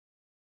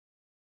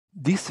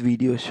This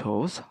video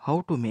shows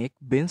how to make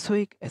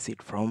benzoic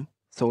acid from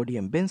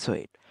sodium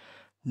benzoate.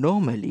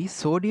 Normally,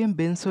 sodium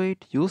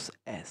benzoate used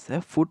as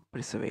a food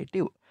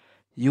preservative.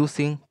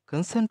 Using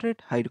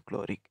concentrate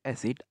hydrochloric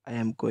acid, I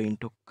am going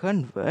to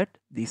convert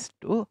this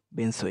to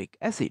benzoic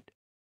acid.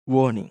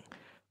 Warning: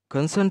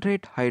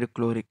 concentrate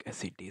hydrochloric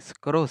acid is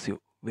corrosive.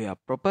 Wear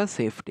proper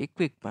safety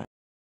equipment.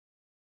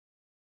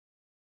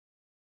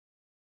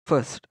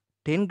 First,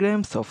 10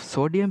 grams of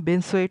sodium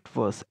benzoate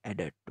was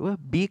added to a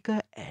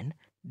beaker and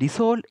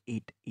dissolved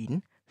it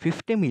in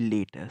 50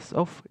 milliliters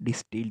of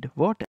distilled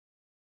water.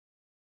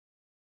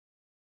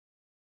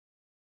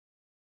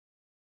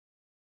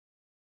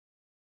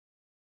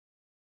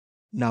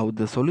 Now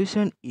the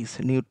solution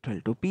is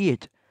neutral to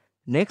pH.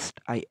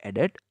 Next, I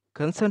added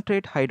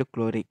concentrate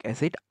hydrochloric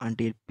acid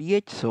until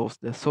pH shows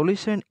the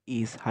solution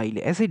is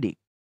highly acidic.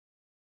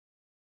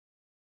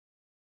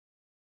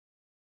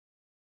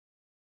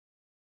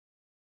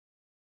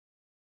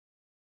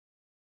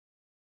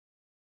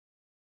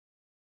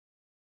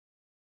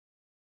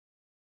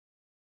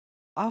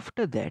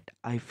 After that,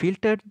 I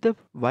filtered the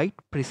white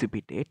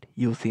precipitate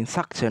using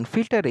suction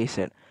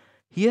filtration.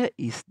 Here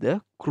is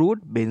the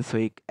crude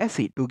benzoic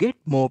acid. To get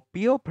more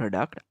pure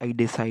product, I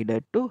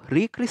decided to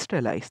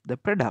recrystallize the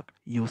product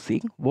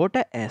using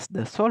water as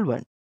the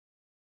solvent.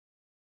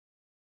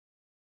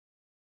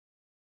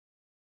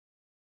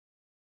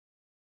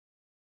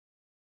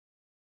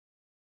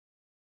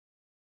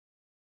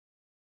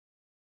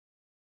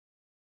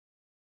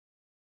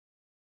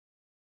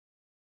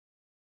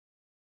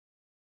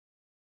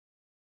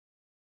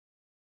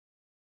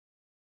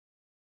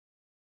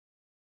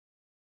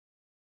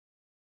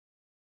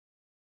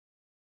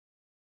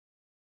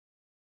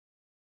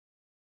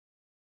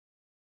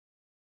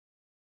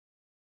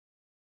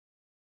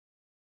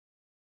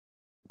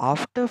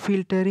 After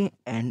filtering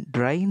and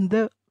drying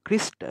the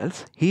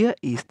crystals, here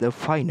is the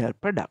final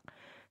product: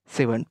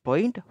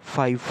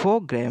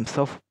 7.54 grams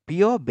of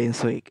pure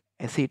benzoic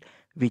acid,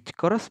 which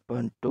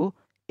correspond to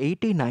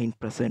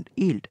 89%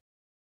 yield.